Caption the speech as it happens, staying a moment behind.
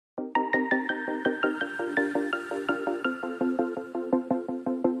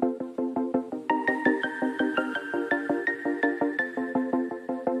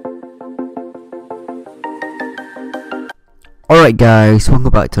Alright guys, welcome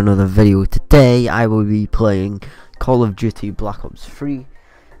back to another video. Today I will be playing Call of Duty Black Ops 3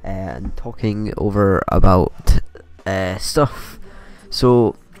 and talking over about stuff.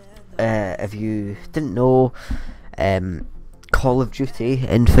 So if you didn't know, Call of Duty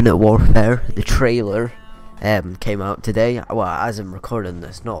Infinite Warfare, the trailer came out today. Well, as I'm recording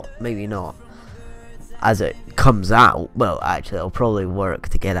this, maybe not as it comes out. Well, actually I'll probably work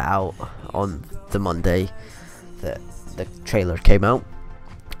to get it out on the Monday that the trailer came out.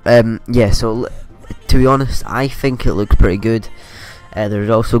 Yeah, so to be honest, I think it looks pretty good. There's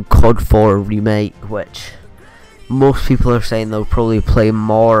also COD 4 Remake, which most people are saying they'll probably play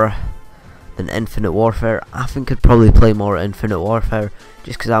more than Infinite Warfare. I think I'd probably play more Infinite Warfare,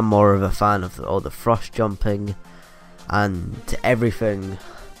 just because I'm more of a fan of all the thrust jumping and everything.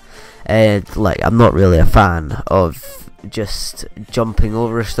 Like, I'm not really a fan of just jumping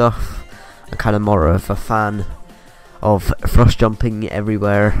over stuff. I'm kind of more of a fan of thrust jumping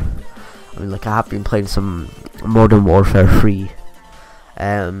everywhere. I mean, like, I have been playing some Modern Warfare 3,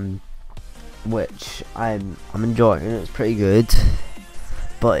 which I'm enjoying. It's pretty good,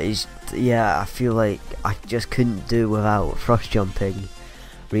 but yeah, I feel like I just couldn't do without thrust jumping,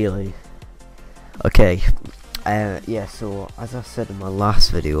 really. Okay, yeah. So as I said in my last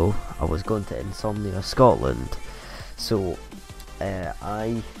video, I was going to Insomnia, Scotland. So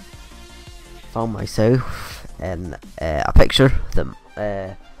I found myself in a picture that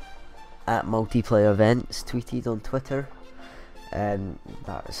at multiplayer events tweeted on Twitter, and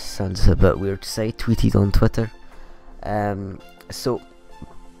that sounds a bit weird to say, tweeted on Twitter. So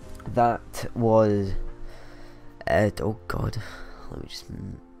that was oh god, let me just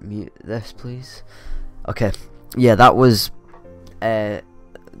mute this please. Okay, yeah, that was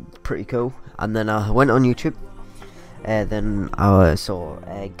pretty cool. And then I went on YouTube, then I saw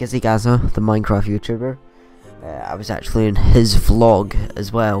Gizzy Gaza, the Minecraft YouTuber. I was actually in his vlog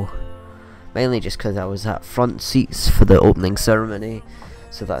as well, mainly just because I was at front seats for the opening ceremony,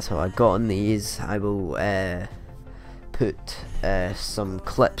 so that's how I got on these. I will put some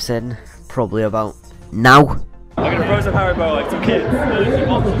clips in, probably about now. I'm gonna throw some Haribo like some kids.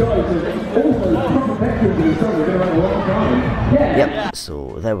 Yep,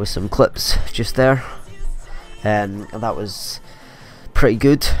 so there was some clips just there, and that was pretty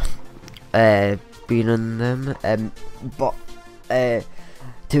good. Being in them, but to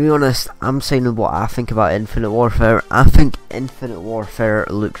be honest, I'm saying what I think about Infinite Warfare. I think Infinite Warfare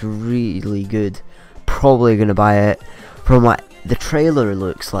looks really good. Probably gonna buy it. From what the trailer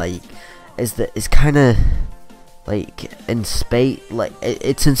looks like, is that it's kind of like in space. Like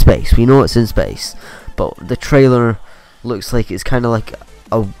it's in space. We know it's in space, but the trailer looks like it's kind of like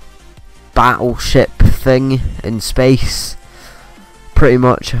a battleship thing in space. Pretty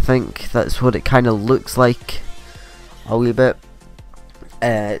much, I think that's what it kind of looks like a wee bit.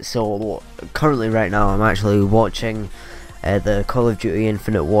 So currently right now I'm actually watching the Call of Duty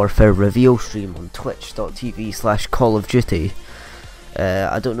Infinite Warfare reveal stream on twitch.tv/Call of Duty.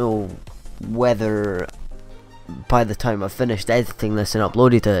 I don't know whether by the time I've finished editing this and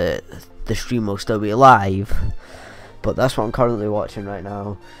uploaded it, the stream will still be live, but that's what I'm currently watching right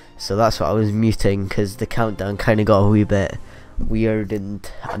now. So that's what I was muting, because the countdown kind of got a wee bit weird and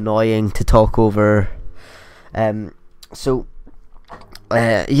annoying to talk over. So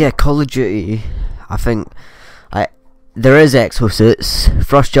yeah, Call of Duty, I think there is exosuits,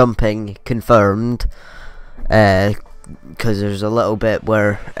 thrust jumping confirmed, because there's a little bit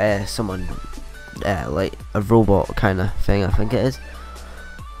where someone like a robot kind of thing, I think it is.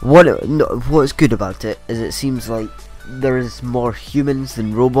 What's good about it is it seems like there is more humans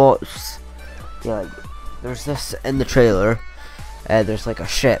than robots. Yeah, like, there's this in the trailer. There's like a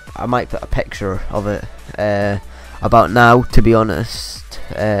ship. I might put a picture of it about now, to be honest.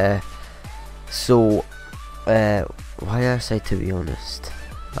 So why did I say to be honest?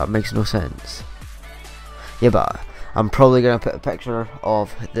 That makes no sense. Yeah, but I'm probably gonna put a picture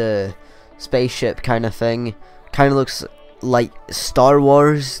of the spaceship kind of thing. Kind of looks like Star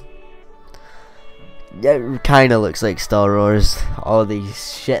Wars. Yeah, it kind of looks like Star Wars. All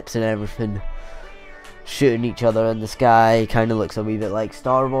these ships and everything shooting each other in the sky, kind of looks a wee bit like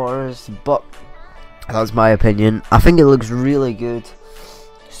Star Wars, but that's my opinion. I think it looks really good.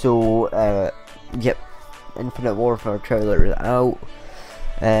 So yep, Infinite Warfare trailer is out.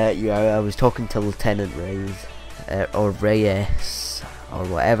 Yeah, I was talking to Lieutenant Reyes or Reyes or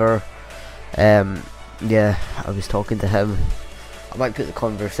whatever. Yeah, I was talking to him. I might put the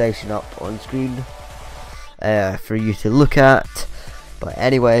conversation up on screen for you to look at. But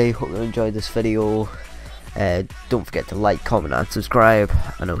anyway, hope you enjoyed this video. Don't forget to like, comment and subscribe,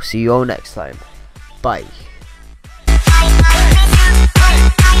 and I'll see you all next time. Bye.